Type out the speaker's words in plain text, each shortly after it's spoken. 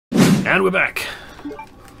And we're back.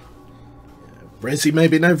 Resi may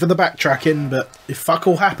be known for the backtracking, but if fuck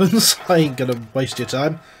all happens, I ain't gonna waste your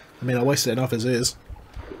time. I mean, I wasted enough as is.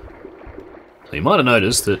 So you might have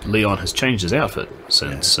noticed that Leon has changed his outfit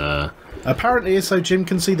since... Apparently it's so Jim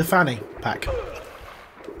can see the fanny pack.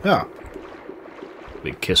 Yeah.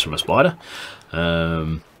 Big kiss from a spider.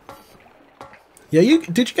 Yeah,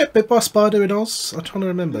 did you get bit by a spider in Oz? I'm trying to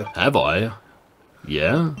remember. Have I?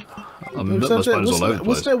 Yeah. I'm bit by spiders all over the place.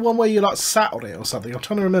 Wasn't there one where you like sat on it or something? I'm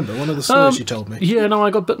trying to remember. One of the stories you told me. Yeah, no,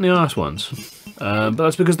 I got bit in the arse once. But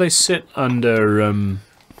that's because they sit under...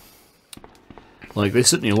 like, they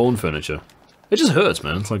sit in your lawn furniture. It just hurts,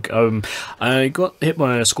 man. It's like, I got hit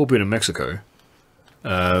by a scorpion in Mexico.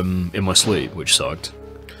 In my sleep, which sucked.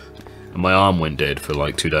 And my arm went dead for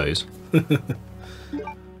like 2 days.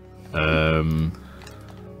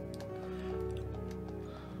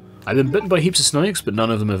 I've been bitten by heaps of snakes, but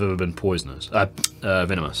none of them have ever been poisonous.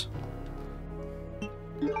 Venomous.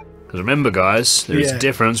 Because remember, guys, there is a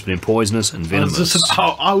difference between poisonous and venomous.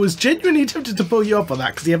 I was genuinely tempted to pull you up on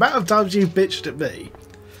that, because the amount of times you've bitched at me.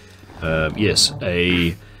 Yes,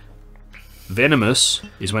 a venomous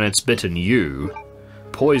is when it's bitten you.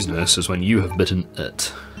 Poisonous is when you have bitten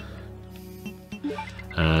it.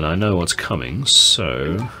 And I know what's coming,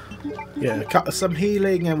 so... Yeah, cut some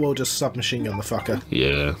healing and we'll just submachine gun the fucker.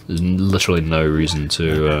 Yeah, there's literally no reason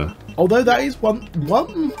to... Although that is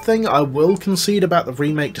one thing I will concede about the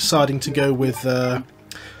remake deciding to go with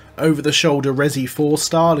over-the-shoulder Resi 4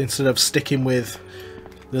 style instead of sticking with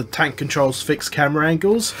the tank controls fixed camera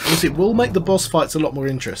angles, is it will make the boss fights a lot more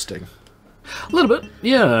interesting. A little bit,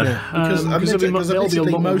 yeah. Because they'll be a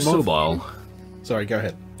lot more mobile. Sorry, go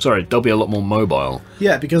ahead. Sorry, they'll be a lot more mobile.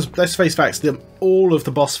 Yeah, because let's face facts, all of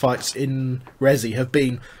the boss fights in Resi have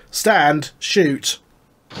been stand, shoot,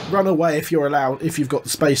 run away if you're allowed, if you've got the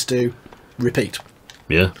space to, repeat.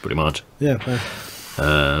 Yeah, pretty much. Yeah.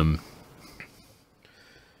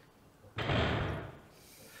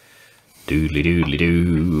 Doodly doodly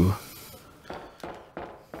doo.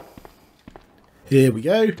 Here we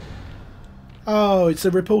go. Oh, it's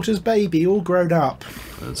a reporter's baby, all grown up.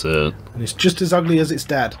 That's it. And it's just as ugly as its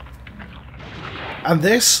dad. And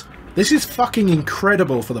this is fucking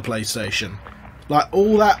incredible for the PlayStation. Like,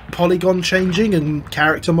 all that polygon changing and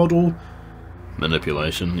character model...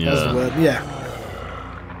 manipulation, yeah. That's the word, yeah.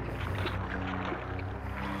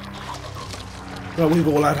 Well, we've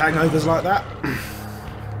all had hangovers like that.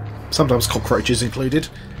 Sometimes cockroaches included.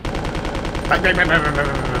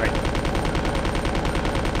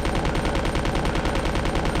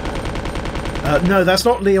 No, that's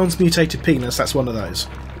not Leon's mutated penis, that's one of those.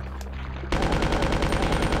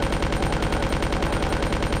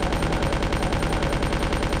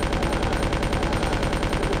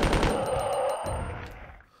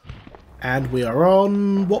 And we are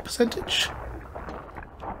on what percentage?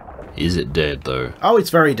 Is it dead, though? Oh, it's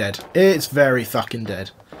very dead. It's very fucking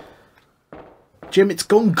dead. Jim, it's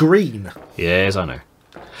gone green. Yes, I know.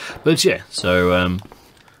 But yeah, so...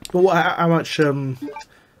 But what, how much...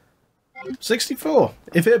 64.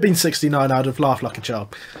 If it had been 69, I'd have laughed like a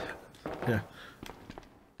child. Yeah.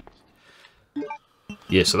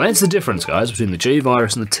 Yeah, so that's the difference, guys, between the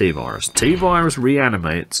G-Virus and the T-Virus. T-Virus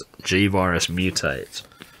reanimates, G-Virus mutates.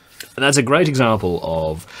 And that's a great example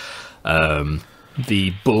of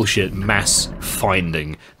the bullshit mass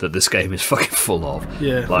finding that this game is fucking full of.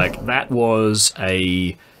 Yeah. Like, that was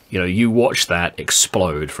a... You know, you watch that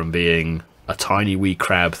explode from being a tiny wee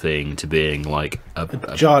crab thing to being like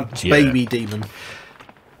a giant baby demon.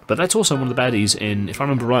 But that's also one of the baddies in, if I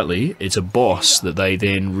remember rightly, it's a boss that they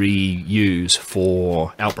then reuse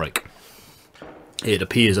for Outbreak. It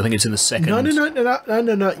appears, I think it's in the second... No,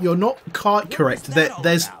 you're not quite correct.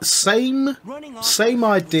 There's same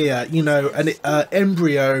idea, you know, an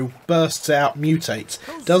embryo bursts out, mutates.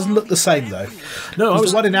 Doesn't look the same, though. No,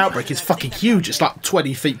 the one in Outbreak is fucking huge. It's like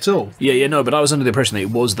 20 feet tall. Yeah, no, but I was under the impression that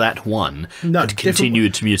it was that one that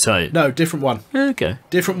continued to mutate. No, different one. Okay.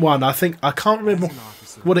 Different one. I can't remember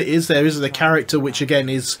what it is. There is the character, which again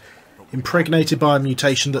is impregnated by a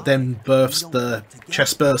mutation that then births the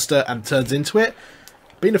chest burster and turns into it.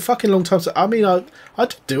 Been a fucking long time. I mean, I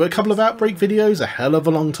did do a couple of Outbreak videos a hell of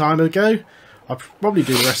a long time ago. I'll probably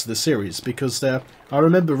do the rest of the series because I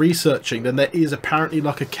remember researching and there is apparently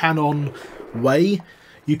like a canon way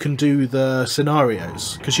you can do the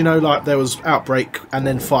scenarios. Because, you know, like there was Outbreak and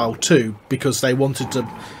then File 2 because they wanted to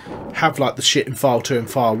have like the shit in File 2 and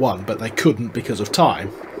File 1, but they couldn't because of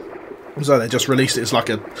time. So they just released it as like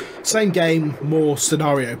a same game, more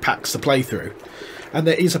scenario packs to play through. And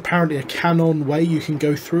there is apparently a canon way you can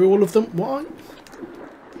go through all of them. What?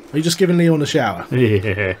 Are you just giving Leon a shower?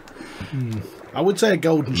 Yeah. I would say a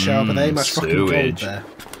golden shower, but there ain't much fucking gold there.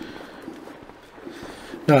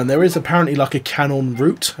 No, and there is apparently like a canon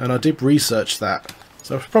route, and I did research that.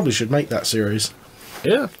 So I probably should make that series.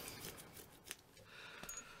 Yeah.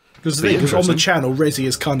 Because on the channel, Resi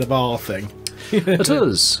is kind of our thing. It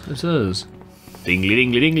is. It is. Dingly,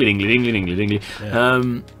 dingly, dingly, dingly, dingly, dingly, dingly.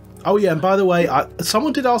 Yeah. Oh yeah, and by the way,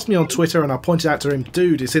 someone did ask me on Twitter, and I pointed out to him,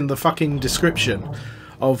 dude, it's in the fucking description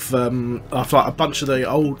of like a bunch of the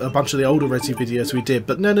older Resi videos we did.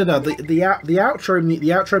 But no, the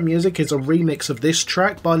outro music is a remix of this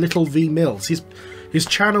track by Little V Mills. His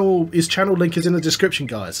channel link is in the description,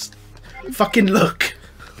 guys. Fucking look.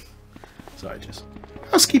 Sorry, just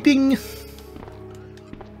housekeeping.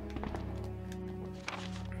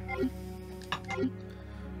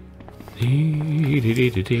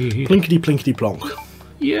 Plinkety plinkety plonk.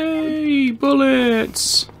 Yay,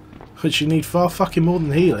 bullets! Which you need far fucking more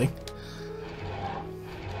than healing.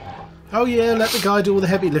 Oh yeah, let the guy do all the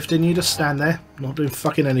heavy lifting, you just stand there, not doing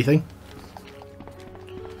fucking anything.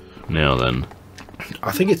 Now then.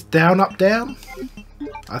 I think it's down, up, down.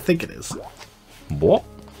 I think it is. What?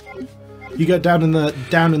 You go down in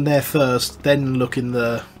there first, then look in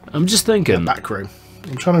the I'm just thinking back room.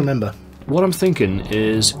 I'm trying to remember. What I'm thinking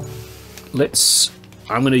is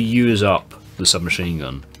I'm gonna use up the submachine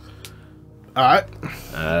gun. Alright.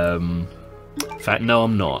 In fact, no,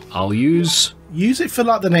 I'm not. I'll use it for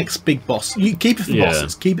like the next big boss. You keep it for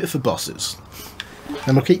bosses. Keep it for bosses.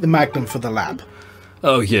 And we'll keep the Magnum for the lab.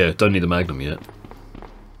 Oh yeah, don't need the Magnum yet.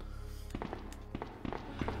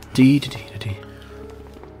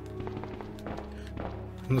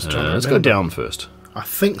 Let's go down first. I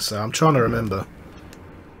think so. I'm trying to remember.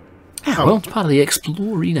 Oh. Well, it's part of the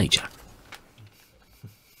exploring nature.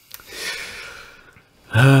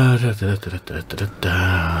 Oh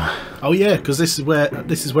yeah, because this is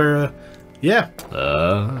where yeah.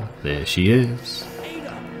 There she is.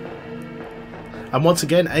 And once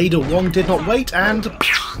again, Ada Wong did not wait, and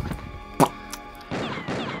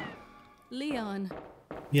Leon.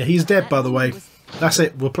 Yeah, he's dead, by the way. That's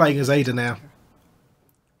it. We're playing as Ada now.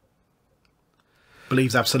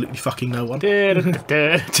 Believes absolutely fucking no one.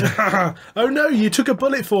 Oh no, you took a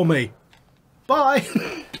bullet for me. Bye.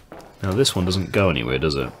 Now this one doesn't go anywhere,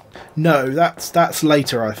 does it? No, that's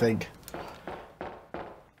later, I think.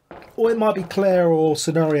 Or it might be Claire or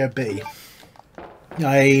Scenario B.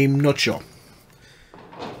 I'm not sure.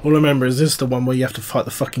 All I remember is this is the one where you have to fight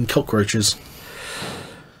the fucking cockroaches.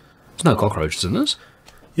 There's no cockroaches in this.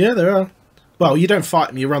 Yeah, there are. Well, you don't fight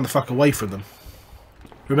them, you run the fuck away from them.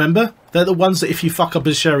 Remember? They're the ones that if you fuck up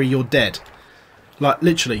as Sherry, you're dead. Like,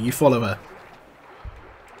 literally, you follow her.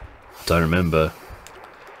 Don't remember.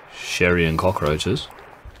 Sherry and cockroaches.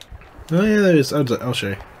 Oh yeah, there is. I'll show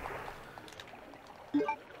you.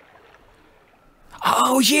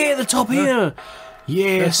 Oh yeah, the top here.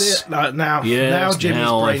 Yes. That's it. Like, now Jimmy's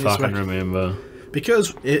now brain I fucking is remember.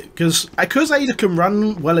 Because Ada can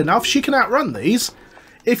run well enough, she can outrun these.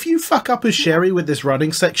 If you fuck up as Sherry with this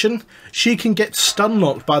running section, she can get stun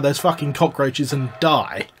locked by those fucking cockroaches and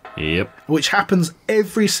die. Yep. Which happens to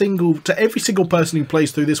every single person who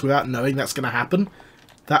plays through this without knowing that's going to happen.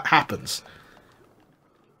 That happens.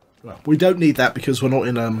 Well, we don't need that because we're not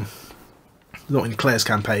in Claire's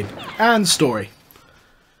campaign and story.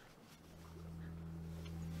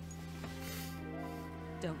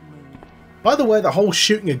 By the way, the whole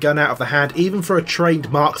shooting a gun out of the hand, even for a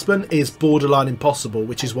trained marksman, is borderline impossible,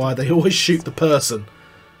 which is why they always shoot the person.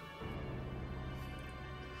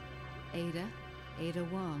 Ada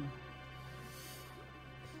Wong.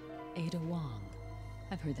 Ada Wong.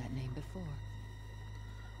 I've heard that name before.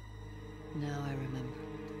 Now I remember.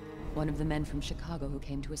 One of the men from Chicago who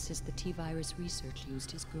came to assist the T-Virus research used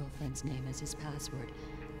his girlfriend's name as his password.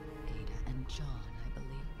 Ada and John, I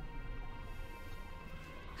believe.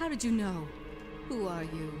 How did you know? Who are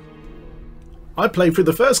you? I played through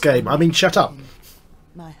the first game. I mean, shut up.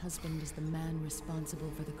 My husband is the man responsible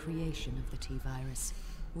for the creation of the T-Virus,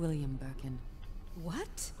 William Birkin.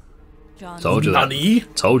 What? John. Told you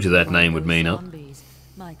that name would mean it.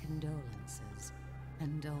 My condolences.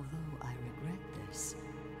 And although I regret this,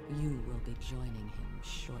 you will be joining him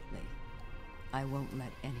shortly. I won't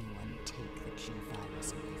let anyone take the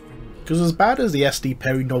T-Virus away from me. Because as bad as the SD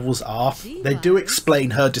Perry novels are, they do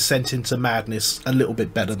explain her descent into madness a little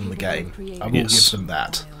bit better than the game. I will give them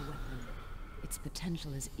that. Its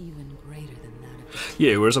potential is even greater than that of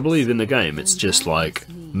Yeah, whereas I believe in the game it's just like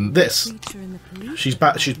this. She's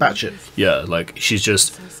batshit. Yeah, like she's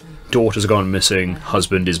just daughter's gone missing,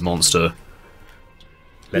 husband is monster.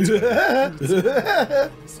 Let's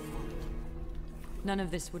None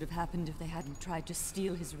of this would have happened if they hadn't tried to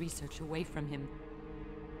steal his research away from him.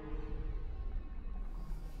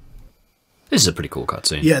 This is a pretty cool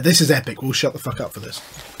cutscene. Yeah, this is epic. We'll shut the fuck up for this.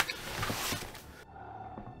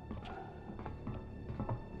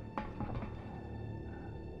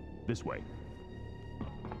 This way.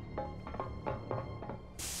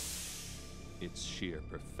 It's sheer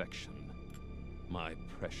perfection. My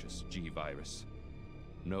precious G-Virus.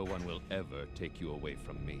 No one will ever take you away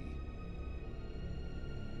from me.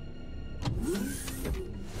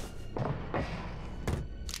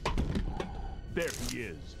 There he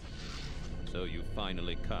is. So you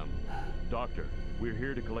finally come. Doctor, we're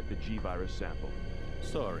here to collect the G-Virus sample.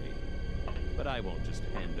 Sorry, but I won't just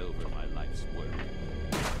hand over my life's work.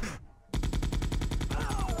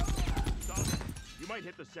 Stop. You might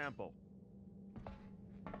hit the sample.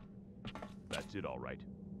 That's it, all right.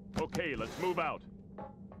 Okay, let's move out.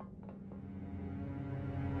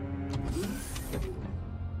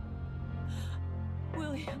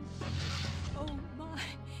 William. Oh my.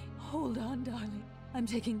 Hold on, darling. I'm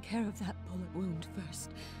taking care of that bullet wound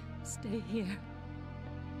first. Stay here.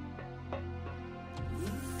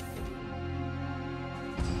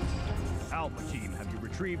 Alpha team, have you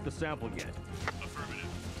retrieved the sample yet? Affirmative.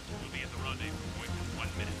 We'll be at the rendezvous point in 1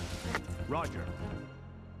 minute. Roger.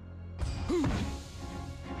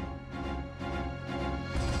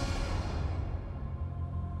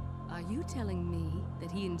 Are you telling me that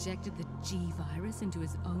he injected the G-Virus into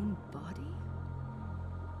his own body?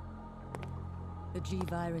 The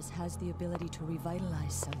G-Virus has the ability to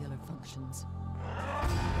revitalize cellular functions.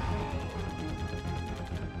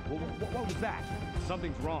 What was that?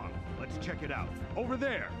 Something's wrong. Let's check it out. Over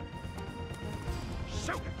there!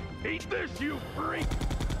 Shoot it! Eat this, you freak!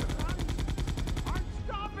 I'm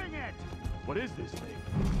stopping it! What is this thing?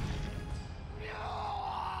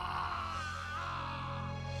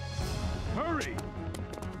 Hurry!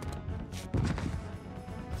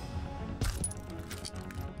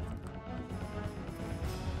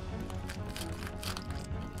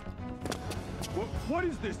 What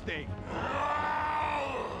is this thing?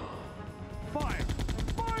 Fire!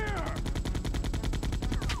 Fire!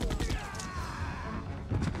 You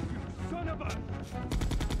son of a...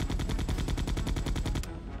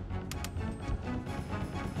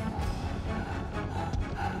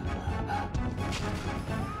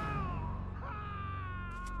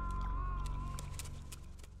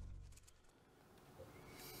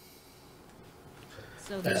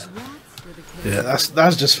 So those rats were the case. Yeah,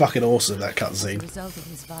 that's just fucking awesome. That cutscene. Result of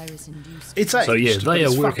his virus-induced. It's So yeah, aged, but they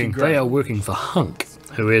it's are fucking working. great. They are working for Hunk,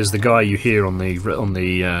 who is the guy you hear on the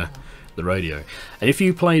radio. And if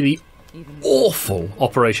you play the awful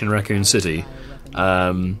Operation Raccoon City,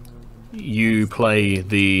 you play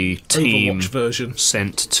the team Overwatch version.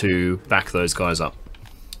 sent to back those guys up.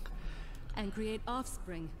 And create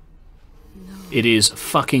offspring. No. It is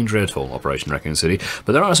fucking dreadful, Operation Raccoon City,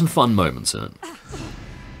 but there are some fun moments in it.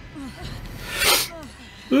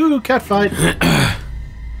 Ooh, cat fight.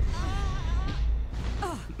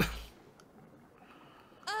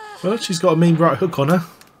 Well, she's got a mean right hook on her.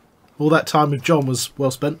 All that time with John was well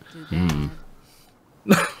spent. Hmm.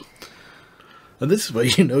 And this is where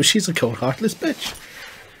you know she's a cold, heartless bitch.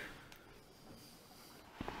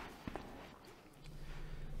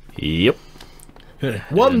 Yep.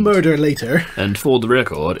 One murder later. And for the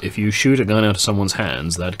record, if you shoot a gun out of someone's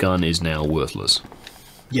hands, that gun is now worthless.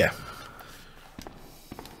 Yeah.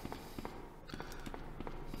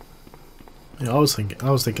 Yeah, I was thinking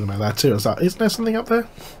about that too. I was like, isn't there something up there?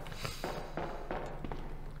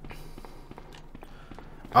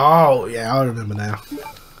 Oh, yeah, I remember now.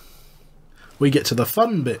 We get to the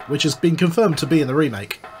fun bit, which has been confirmed to be in the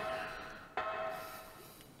remake.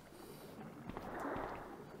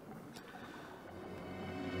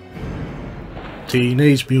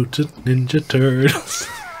 Teenage Mutant Ninja Turtles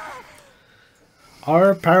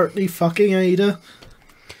are apparently fucking Ada.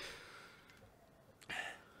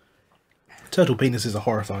 Turtle penises are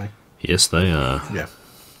horrifying. Yes, they are. Yeah.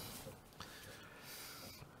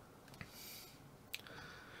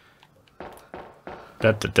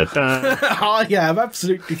 Da, da, da, da. I am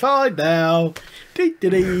absolutely fine now.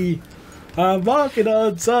 Dee-dee-dee. I'm walking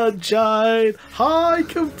on sunshine. High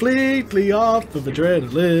completely off of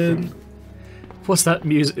adrenaline. What's that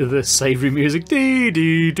music? The savoury music. Dee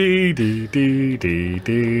dee dee dee dee dee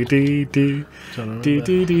dee dee dee dee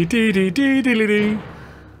dee dee dee dee dee dee dee.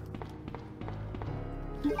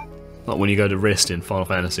 Like when you go to rest in Final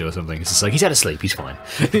Fantasy or something, it's just like he's out of sleep, he's fine.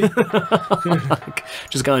 Like,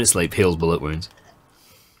 just going to sleep heals bullet wounds.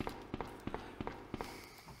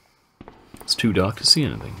 It's too dark to see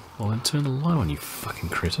anything. Well then turn the light on, you fucking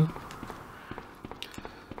critter.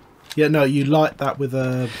 Yeah, no, you light that with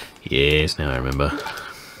a... Yes, now I remember.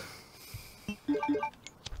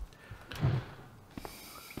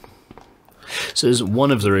 This is one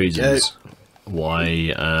of the reasons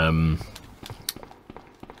why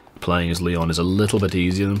playing as Leon is a little bit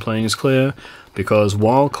easier than playing as Claire, because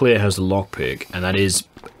while Claire has the lockpick, and that is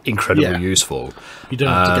incredibly useful, you don't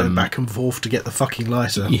have to go back and forth to get the fucking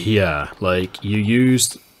lighter. Yeah, like you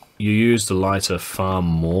used the lighter far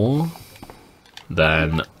more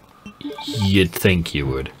than you'd think you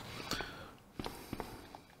would.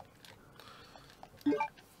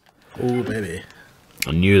 Oh baby.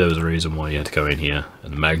 I knew there was a reason why you had to go in here,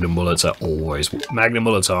 and Magnum bullets are always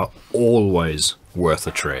worth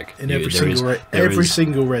a trick. In every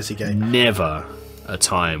single Resi game. Never a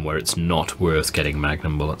time where it's not worth getting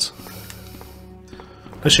Magnum bullets.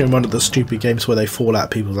 Especially in one of the stupid games where they fall out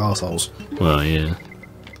people's arseholes. Well, yeah.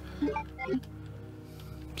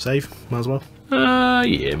 Save? Might as well.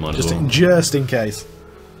 Yeah, might as well. Just in case.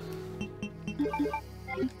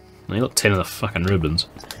 They got 10 of the fucking ribbons.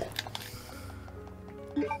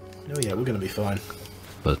 Oh yeah, we're gonna be fine.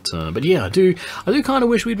 But yeah, I do kind of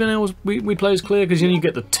wish we'd been able to, we'd play as Claire, because you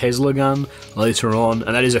get the Tesla gun later on,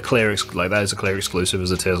 and that is a Claire exclusive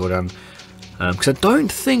as a Tesla gun. Because I don't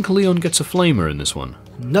think Leon gets a flamer in this one.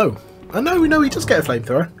 No, I know he does get a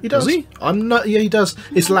flamethrower. He does. Does he? I'm not. Yeah, he does.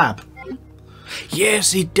 It's lab.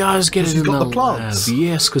 Yes, he does get it in got the plants. lab.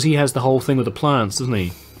 Yes, because he has the whole thing with the plants, doesn't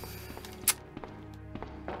he?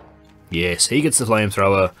 Yes, he gets the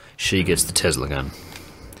flamethrower. She gets the Tesla gun.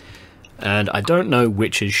 And I don't know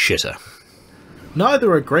which is shitter.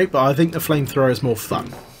 Neither are great, but I think the flamethrower is more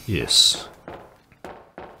fun. Yes.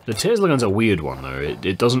 The Tesla gun's a weird one, though.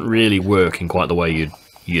 It doesn't really work in quite the way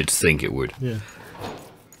you'd think it would. Yeah.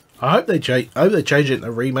 I hope they change it in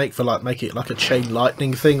the remake for make it like a chain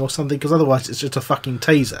lightning thing or something, because otherwise it's just a fucking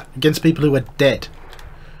taser against people who are dead.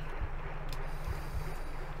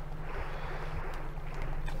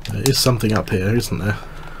 There is something up here, isn't there?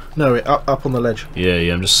 No, up on the ledge.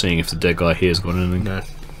 Yeah, I'm just seeing if the dead guy here's got anything. No.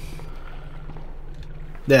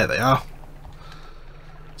 There they are.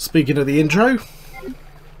 Speaking of the intro.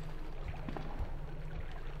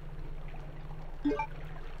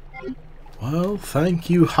 Well, thank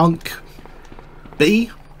you, Hunk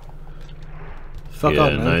B. Fuck yeah,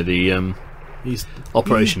 off, man. no, the He's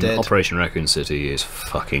Operation dead. Raccoon City is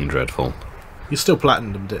fucking dreadful. You still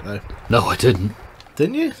platinumed it though. No, I didn't.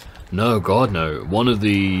 Didn't you? No, God, no. One of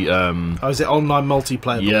the Oh, is it online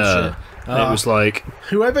multiplayer yeah, bullshit? it was like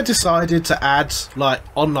Whoever decided to add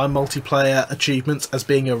online multiplayer achievements as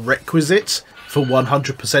being a requisite for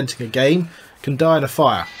 100%ing a game can die in a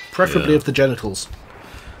fire, preferably of the genitals.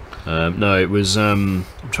 no, it was I'm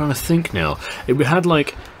trying to think now. It had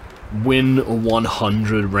win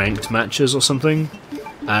 100 ranked matches or something,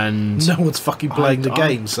 and No one's fucking playing the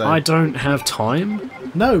game, so I don't have time.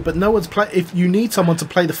 no, but no one's if you need someone to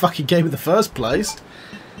play the fucking game in the first place.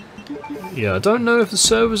 Yeah, I don't know if the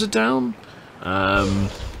servers are down.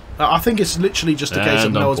 I think it's literally just a case of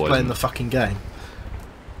And no I'm one's playing poisoned. the fucking game.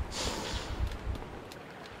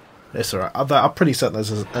 It's alright. I'm pretty certain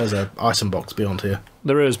there's an item box beyond here.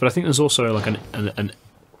 There is, but I think there's also an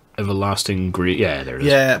everlasting green. Yeah, there is.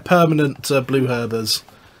 Yeah, permanent blue herbers.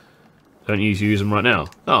 Don't you use them right now?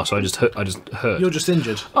 Oh, so I just hurt. You're just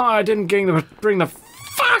injured. Oh, I didn't bring the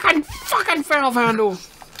fucking valve handle.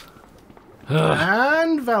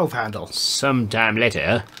 And valve handle. Some time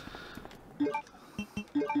later.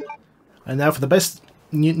 And now for the best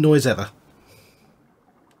noise ever.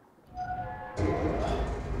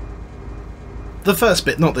 The first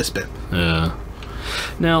bit, not this bit. Yeah.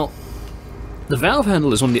 Now, the valve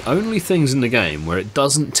handle is one of the only things in the game where it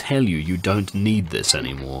doesn't tell you don't need this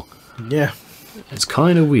anymore. Yeah. It's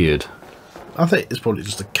kind of weird. I think it's probably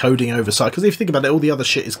just a coding oversight, because if you think about it, all the other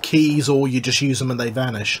shit is keys, or you just use them and they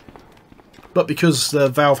vanish. But because the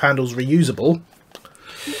valve handle's reusable,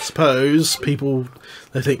 I suppose people,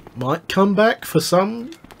 they think, might come back for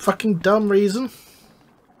some fucking dumb reason.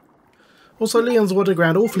 Also, Leon's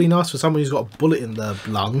Underground, awfully nice for someone who's got a bullet in their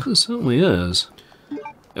lung. It certainly is.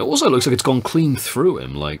 It also looks like it's gone clean through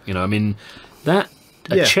him.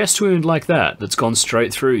 A chest wound like that's gone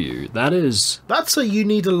straight through you, That's a you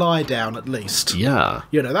need to lie down at least. Yeah.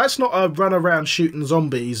 That's not a run around shooting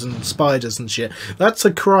zombies and spiders and shit. That's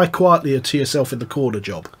a cry quietly to yourself in the corner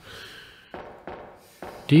job.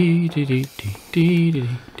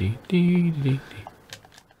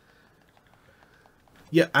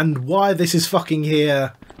 Yeah, and why this is fucking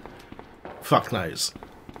here, fuck knows.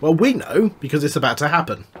 Well, we know, because it's about to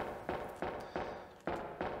happen.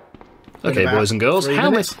 Okay, boys and girls,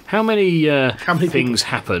 how many things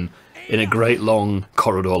happen in a great long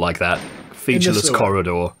corridor like that? Featureless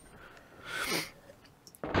corridor.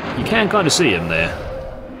 You can kind of see him there.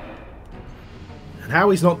 And how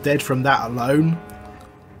he's not dead from that alone.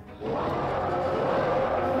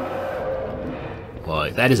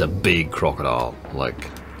 like, that is a big crocodile. Like,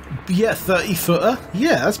 Yeah, 30-footer.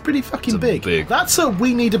 Yeah, that's pretty fucking big. That's a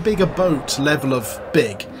we need a bigger boat level of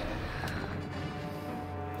big.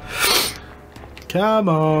 Come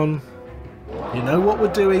on. You know what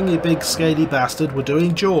we're doing, you big scaly bastard? We're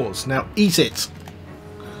doing Jaws. Now eat it.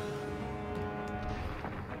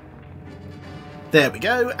 There we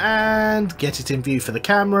go, and get it in view for the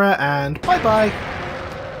camera, and bye-bye.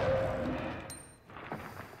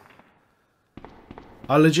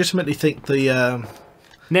 I legitimately think the...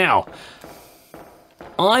 Now,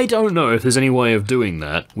 I don't know if there's any way of doing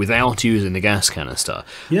that without using the gas canister.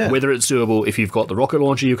 Yeah. Whether it's doable if you've got the rocket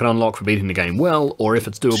launcher you can unlock for beating the game well, or if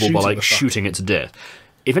it's doable by like shooting it to death.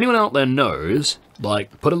 If anyone out there knows,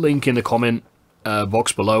 like, put a link in the comment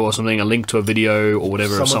box below or something, a link to a video or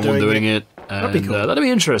whatever of someone doing it. And, that'd be cool. That'd be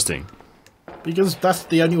interesting. Because that's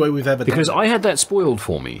the only way we've ever done it. Because I had that spoiled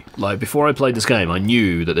for me. Like, before I played this game, I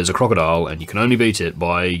knew that there's a crocodile and you can only beat it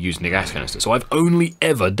by using the gas canister. So I've only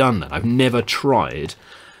ever done that. I've never tried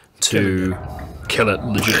to kill it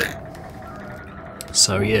legit.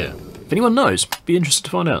 So yeah. If anyone knows, be interested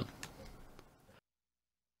to find out.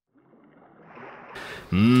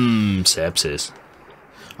 Sepsis.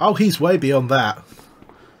 Oh, he's way beyond that.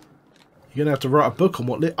 You're going to have to write a book on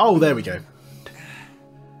what... Oh, there we go.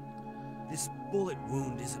 This bullet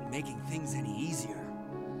wound isn't making things any easier.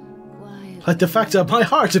 Like the fact that my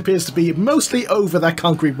heart appears to be mostly over that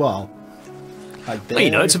concrete wall. Like there. Well, you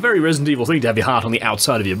know, it's a very Resident Evil thing to have your heart on the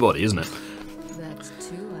outside of your body, isn't it? That's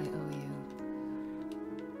two I owe you.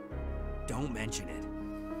 Don't mention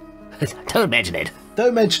it. Don't mention it.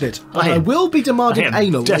 Don't mention it. But I will be demanding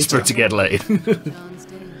anal desperate later. to get laid. John's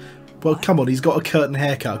dead. Well, come on, he's got a curtain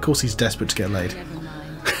haircut. Of course he's desperate to get laid. Never mind.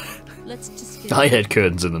 Let's just get I had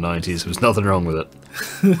curtains in the 90s. There was nothing wrong with it.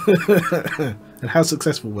 And how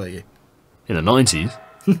successful were you? In the 90s?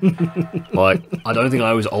 Like, I don't think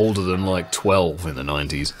I was older than, like, 12 in the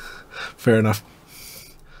 90s. Fair enough.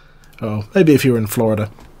 Oh, maybe if you were in Florida.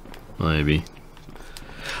 Maybe.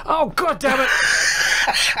 Oh, god damn it!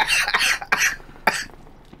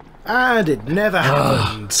 And it never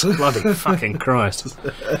happened. Bloody fucking Christ.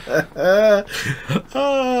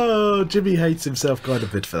 Oh, Jimmy hates himself quite a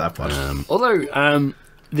bit for that one. Although,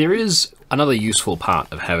 there is another useful part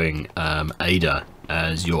of having Ada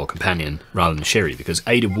as your companion rather than Sherry, because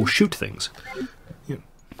Ada will shoot things. Yeah.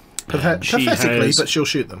 She Pathetically, has- but she'll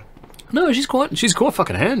shoot them. No, she's quite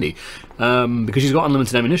fucking handy, because she's got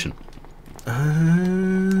unlimited ammunition.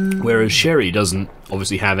 Whereas Sherry doesn't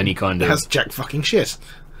obviously have any kind of... Has jack fucking shit.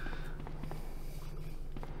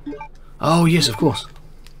 Oh, yes, of course.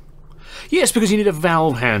 Yes, because you need a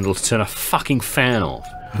valve handle to turn a fucking fan off.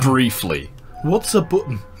 Briefly. What's a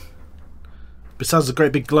button? Besides the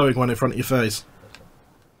great big glowing one in front of your face.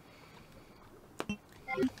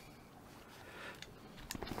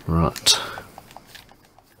 Right.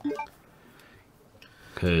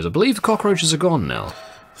 Because I believe the cockroaches are gone now.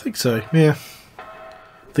 I think so, yeah.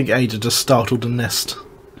 I think Ada just startled a nest.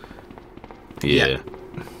 Yeah.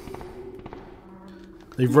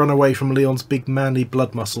 They've run away from Leon's big manly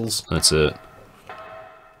blood muscles. That's it.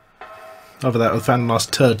 Over that, I found a nice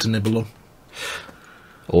turd to nibble on.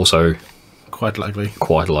 Also, Quite likely.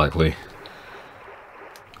 quite likely.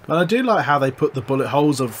 But I do like how they put the bullet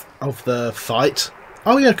holes of the fight.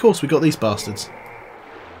 Oh yeah, of course, we got these bastards.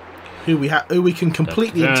 Who we can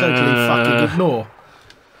completely and totally fucking ignore.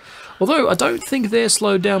 Although, I don't think they're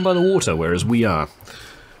slowed down by the water, whereas we are.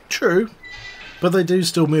 True. But they do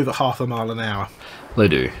still move at half a mile an hour. They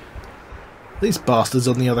do. These bastards,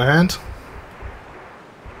 on the other hand.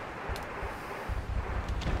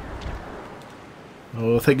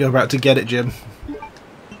 Oh, I think you're about to get it, Jim.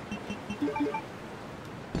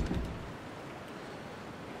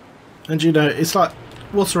 And you know, it's like,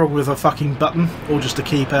 what's wrong with a fucking button? Or just a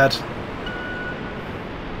keypad?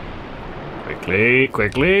 Quickly,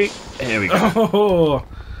 quickly. There we go. Oh!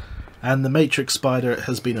 And the Matrix spider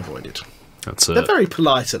has been avoided. That's They're it. very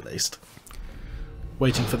polite, at least.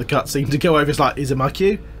 Waiting for the cutscene to go over. It's like, is it my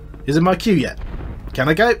cue? Is it my cue yet? Can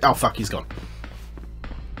I go? Oh, fuck, he's gone.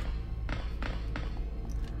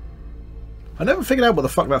 I never figured out what the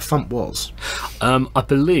fuck that thump was. I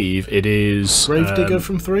believe it is... Gravedigger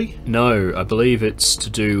from 3? No, I believe it's to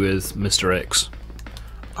do with Mr. X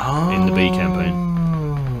in the B campaign.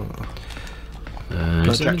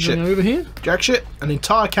 Is there jack shit. anything over here? Jack shit, an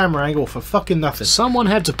entire camera angle for fucking nothing. Someone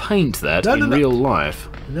had to paint that No, in no, no. real life.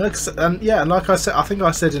 And yeah, and like I said, I think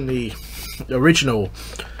I said in the original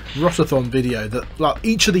Rotathon video that like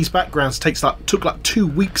each of these backgrounds took like 2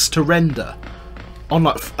 weeks to render on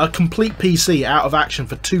like a complete PC out of action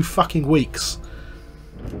for 2 fucking weeks.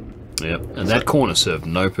 Yep, and that corner served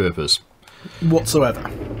no purpose. whatsoever.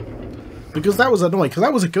 Because that was annoying, because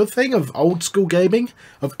that was a good thing of old school gaming,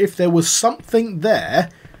 of if there was something there,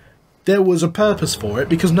 there was a purpose for it,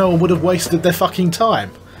 because no one would have wasted their fucking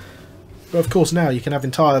time. But of course now you can have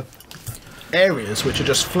entire areas which are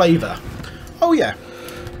just flavour. Oh yeah,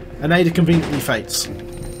 and Ada conveniently faints.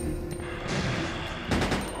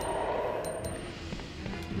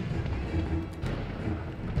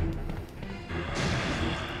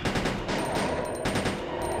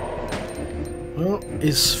 Well,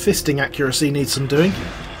 his fisting accuracy needs some doing.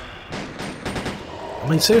 I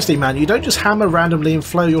mean, seriously, man, you don't just hammer randomly and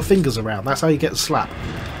flow your fingers around. That's how you get a slap.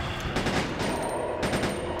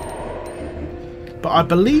 But I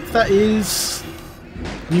believe that is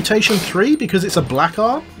mutation 3 because it's a black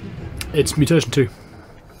arm? It's mutation 2.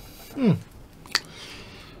 Hmm.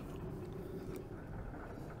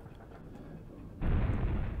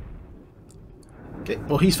 Okay,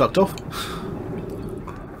 well, he's fucked off.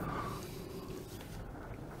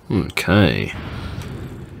 Okay.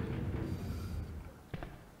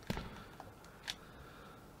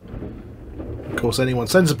 Of course, anyone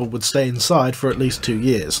sensible would stay inside for at least 2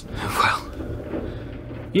 years. Well.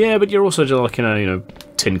 Yeah, but you're also just like, you know,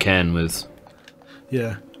 tin can with...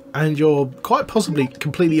 Yeah. And you're quite possibly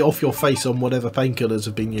completely off your face on whatever painkillers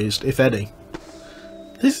have been used, if any.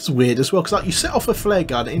 This is weird as well, because like, you set off a flare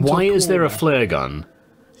gun into Why a is there a corner. flare gun?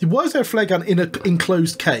 Why is there a flare gun in an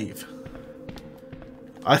enclosed cave?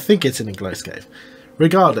 I think it's an enclosed cave.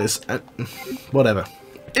 Regardless, whatever.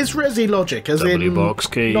 It's Resi logic, as W in box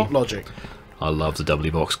key. not logic. I love the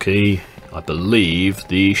W box key. I believe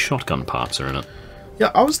the shotgun parts are in it.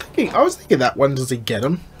 Yeah, I was thinking that when does he get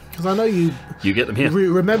them? Because I know you get them here.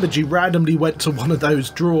 Remembered you randomly went to one of those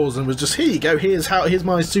drawers and was just, here you go, here's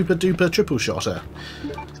my super duper triple shotter.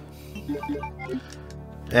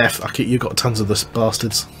 Fuck it, you got tons of this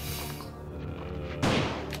bastards.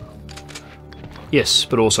 Yes,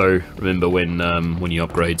 but also remember when you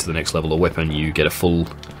upgrade to the next level of weapon, you get a full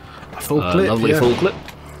clip, lovely yeah. full clip.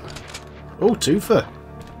 Oh, twofer.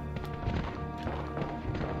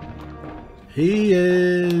 He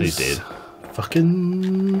is. He's dead.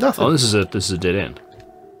 Fucking nothing. Oh, this is a dead end.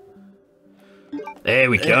 There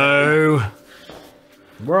we go.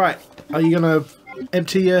 Right, are you gonna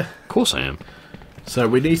empty your? Of course I am. So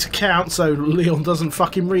we need to count so Leon doesn't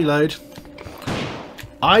fucking reload.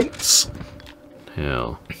 Eins.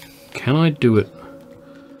 Hell, can I do it?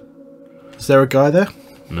 Is there a guy there?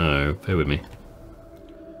 No, bear with me.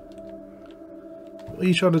 What are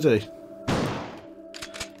you trying to do?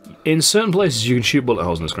 In certain places, you can shoot bullet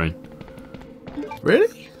holes in the screen.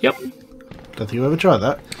 Really? Yep. Don't think you ever tried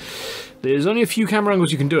that. There's only a few camera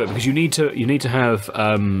angles you can do it because you need to have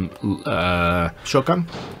Shotgun?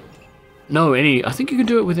 no, I think you can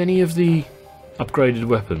do it with any of the upgraded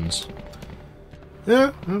weapons.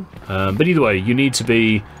 Yeah. But either way, you need to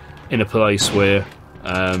be in a place where.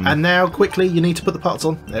 And now, quickly, you need to put the parts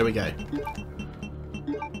on. There we go.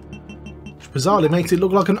 Which bizarrely makes it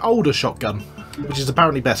look like an older shotgun, which is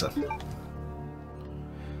apparently better.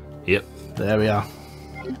 Yep. There we are.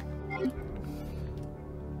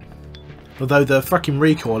 Although the fucking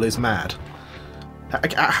recoil is mad.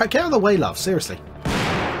 Get out of the way, love. Seriously.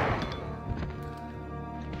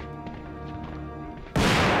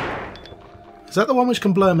 Is that the one which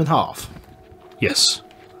can blow them in half? Yes.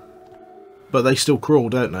 But they still crawl,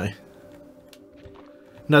 don't they?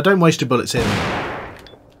 No, don't waste your bullets here.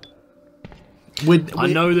 I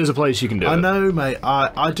know there's a place you can do it. I know, mate.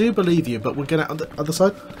 I do believe you, but we're gonna on the other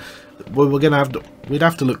side. We'd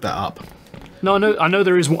have to look that up. No, I know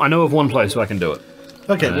there is. I know of one place where I can do it.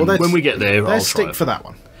 Okay, And well, let's, when we get there, I'll let's try stick it. for that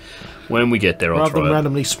one. When we get there, I'll Rather try than it.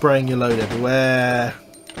 randomly spraying your load everywhere.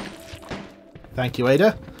 Thank you,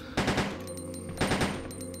 Ada.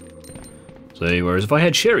 See, whereas if I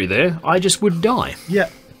had Sherry there, I just would die. Yeah.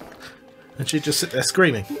 And she'd just sit there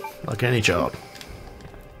screaming, like any child.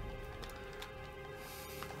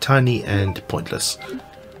 Tiny and pointless.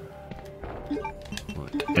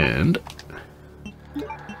 And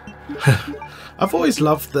I've always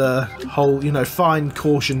loved the whole, fine,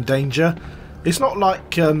 caution, danger. It's not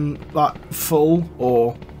like full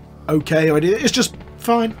or okay or anything. It's just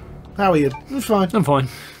fine. How are you? I'm fine. I'm fine.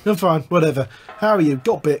 I'm fine. Whatever. How are you?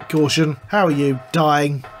 Got bit, caution. How are you?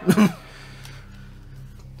 Dying.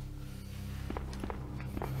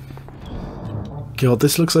 God,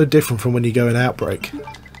 this looks so different from when you go in Outbreak.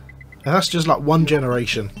 And that's just like one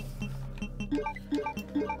generation.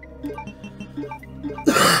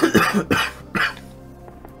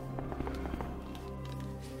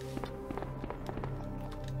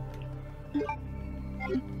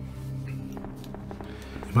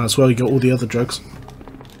 Might as well, you got all the other drugs.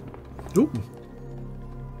 Ooh.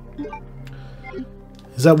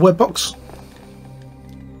 Is that a web box?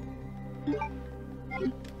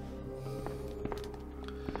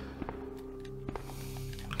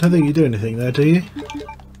 I don't think you do anything there, do you?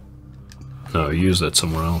 No, use that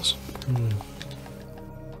somewhere else.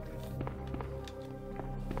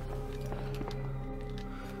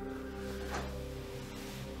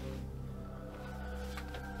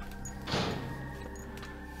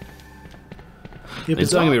 Yeah,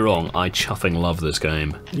 Don't get me wrong, I chuffing love this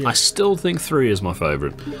game. Yeah. I still think 3 is my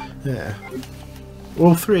favourite. Yeah.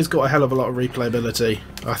 Well, 3 has got a hell of a lot of replayability,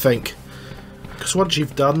 I think. Because once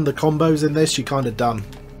you've done the combos in this, you're kind of done.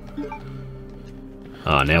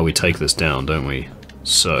 Ah, now we take this down, don't we?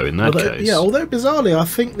 So, in that case... Yeah, although bizarrely, I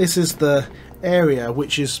think this is the area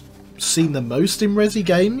which is seen the most in Resi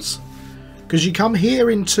games. Because you come here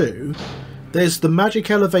in 2, there's the magic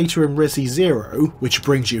elevator in Resi 0, which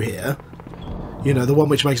brings you here. You know, the one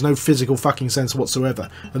which makes no physical fucking sense whatsoever.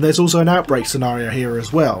 And there's also an outbreak scenario here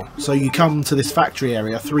as well. So you come to this factory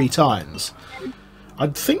area 3 times. I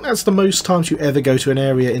think that's the most times you ever go to an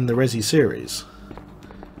area in the Resi series.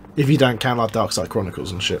 If you don't count like Dark Side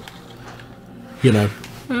Chronicles and shit. You know,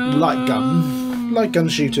 light gun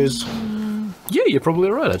shooters. Yeah, you're probably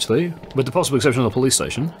right, actually. With the possible exception of the police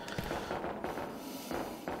station.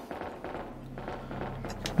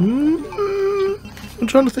 I'm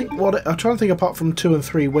trying to think apart from 2 and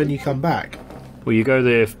 3 when you come back. Well, you go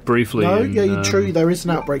there briefly. No, and, yeah, true. There is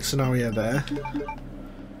an outbreak scenario there.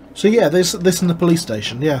 So yeah, there's this in the police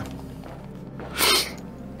station. Yeah,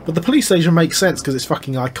 but the police station makes sense because it's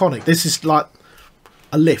fucking iconic. This is like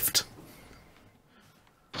a lift.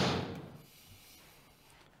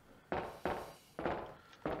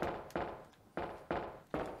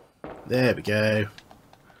 There we go.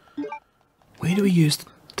 Where do we use the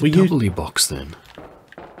W box then?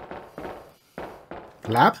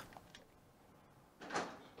 Lab?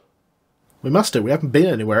 We must do. We haven't been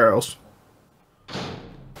anywhere else.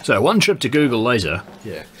 So, one trip to Google later.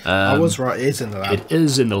 Yeah. I was right. It is in the lab. It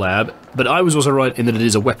is in the lab, but I was also right in that it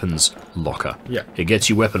is a weapons locker. Yeah. It gets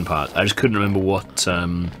you weapon parts. I just couldn't remember what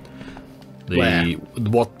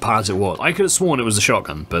what parts it was. I could have sworn it was the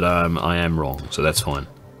shotgun, but I am wrong, so that's fine.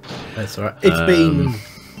 That's alright. It's been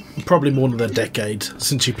probably more than a decade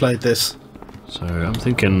since you played this. So I'm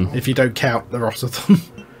thinking... If you don't count the rest of them.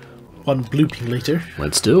 One blooping later.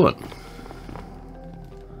 Let's do it.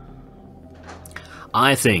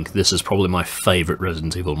 I think this is probably my favourite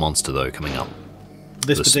Resident Evil monster, though, coming up.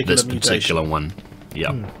 This particular one.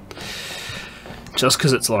 Yeah. Just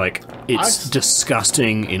because it's like... It's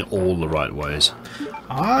disgusting in all the right ways.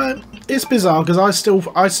 It's bizarre, because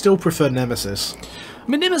I still prefer Nemesis. I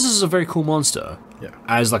mean, Nemesis is a very cool monster. Yeah.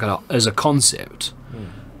 As a concept.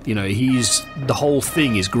 You know, the whole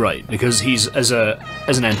thing is great because he's as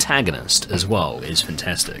an antagonist as well is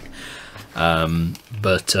fantastic.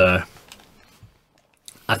 But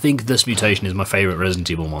I think this mutation is my favourite Resident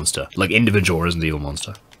Evil monster, like individual Resident Evil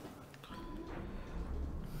monster.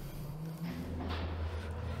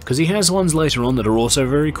 Because he has ones later on that are also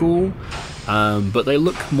very cool, but they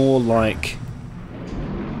look more like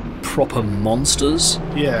proper monsters.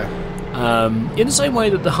 Yeah. In the same way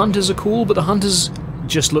that the hunters are cool, but the hunters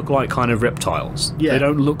just look like kind of reptiles. Yeah. They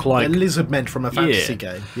don't look like... They're lizard men from a fantasy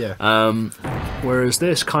game. Yeah. Whereas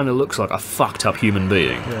this kind of looks like a fucked up human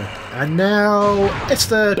being. Yeah. And now it's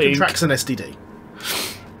the Bink. Contraxon STD.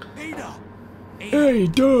 Ada! Hey,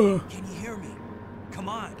 duh! Can you hear me? Come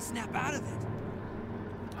on, snap out of it.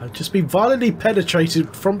 I've just been violently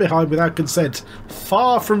penetrated from behind without consent.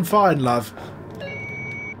 Far from fine, love.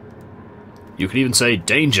 You could even say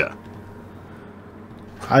danger.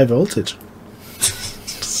 High voltage.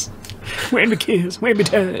 When we kiss, when we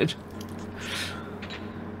touch.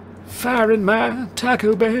 Fire in my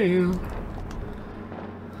Taco Bell.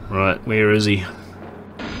 Right, where is he?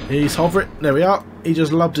 He's hovering. There we are. He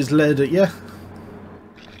just lobbed his lead at you.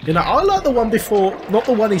 You know, I like the one before, not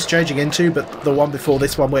the one he's changing into, but the one before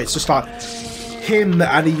this one where it's just like him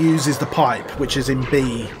and he uses the pipe, which is in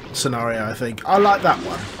B scenario, I think. I like that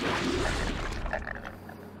one.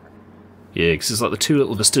 Yeah, because it's like the two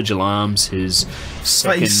little vestigial arms, his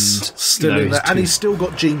second... Face still in there, and he's still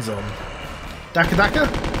got jeans on. Daka Daka?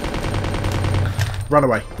 Run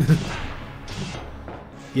away.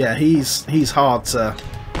 Yeah, he's hard to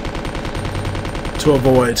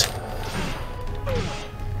avoid.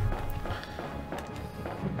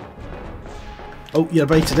 Oh, you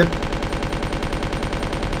baited him.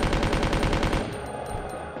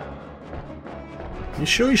 You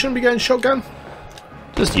sure you shouldn't be going shotgun?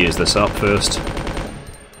 Just use this up first.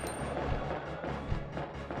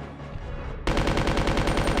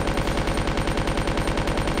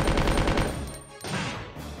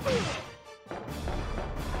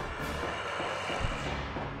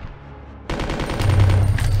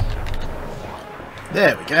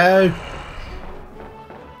 There we go.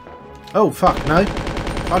 Oh, fuck, no.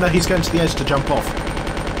 Oh, no, he's going to the edge to jump off.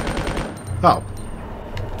 Oh.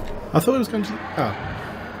 I thought he was going to... Oh.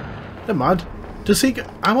 Never mind. Does he...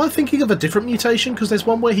 Am I thinking of a different mutation? Because there's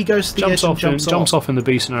one where he goes to the edge and jumps off in the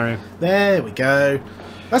B scenario. There we go.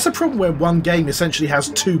 That's a problem where one game essentially has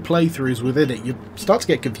 2 playthroughs within it. You start to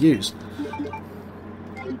get confused.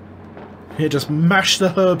 Here, just mash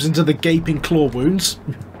the herbs into the gaping claw wounds.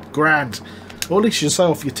 Grand. Or at least you say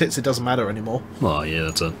off your tits it doesn't matter anymore. Well, yeah,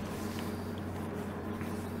 that's it.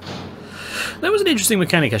 That was an interesting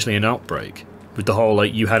mechanic, actually, in Outbreak. With the whole,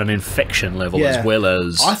 like, you had an infection level as well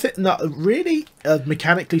as... I think, no, really,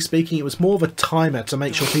 mechanically speaking, it was more of a timer to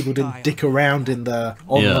make sure people didn't dick around in the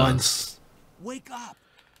online... Wake up!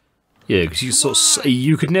 Yeah, because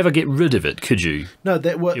you could never get rid of it, could you? No,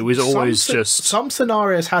 there were... It was always just... Some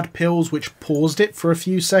scenarios had pills which paused it for a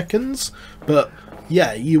few seconds, but,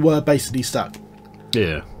 yeah, you were basically stuck.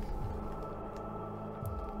 Yeah.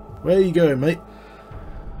 Where are you going, mate?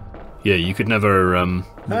 Yeah, you could never, And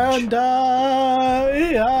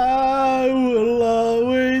I will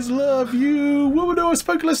always love you. Woman who I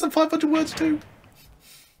spoke less than 500 words to.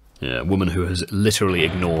 Yeah, a woman who has literally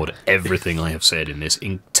ignored everything I have said in this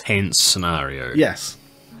intense scenario. Yes.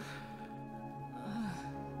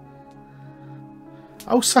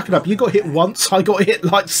 Oh, suck it up. You got hit once, I got hit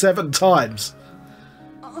like 7 times.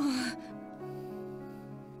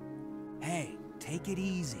 Hey, take it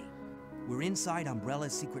easy. We're inside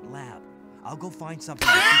Umbrella's secret lab. I'll go find something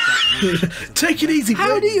to keep that wound. Take it easy,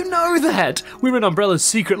 How do you know that? We're in Umbrella's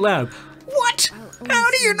secret lab. What?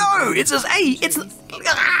 How do you know? It says A. It's...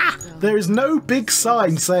 Ah! There is no big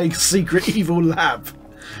sign saying secret evil lab.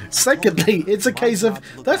 Secondly, it's a case of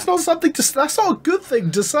that's not something to. That's not a good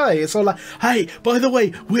thing to say. It's all like, hey, by the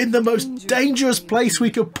way, we're in the most dangerous place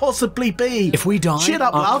we could possibly be. If we die, Shut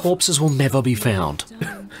up, our love. corpses will never be found.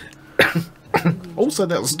 Also,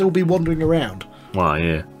 they'll still be wandering around. Well,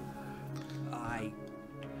 yeah.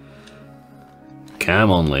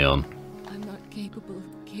 Come on, Leon. I'm not capable of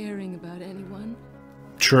caring about anyone.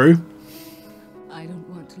 True. I don't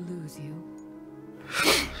want to lose you.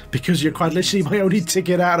 Because you're quite literally my only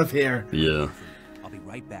ticket out of here. Yeah. I'll be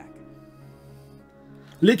right back.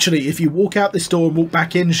 Literally, if you walk out this door and walk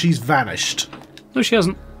back in, she's vanished. No, she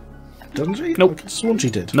hasn't. Doesn't she? Nope. I could have sworn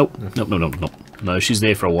she did. Nope. Nope, no, no, no. No, she's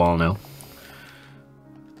there for a while now.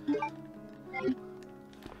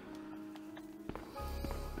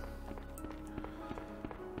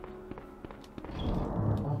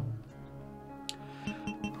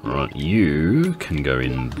 Right, you can go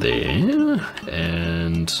in there,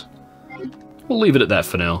 and we'll leave it at that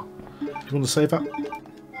for now. Do you want to save up?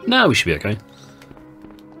 No, we should be okay.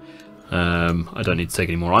 I don't need to take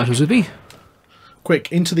any more items with me.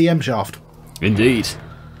 Quick, into the M shaft. Indeed.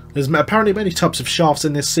 There's apparently many types of shafts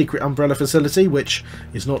in this secret umbrella facility, which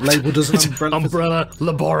is not labelled as an umbrella. Umbrella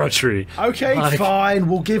laboratory. Okay, fine.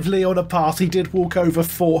 We'll give Leon a pass. He did walk over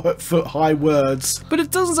 4-foot high words. But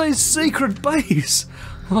it doesn't say secret base.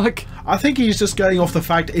 Like, I think he's just going off the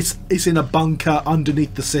fact it's in a bunker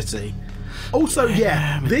underneath the city. Also,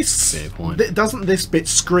 yeah, this doesn't this bit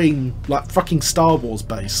scream like fucking Star Wars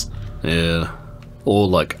base? yeah, or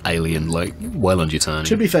like Alien, like Weyland-Yutani.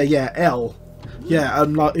 To be fair, yeah, L. Yeah,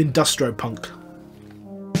 like Industro Punk.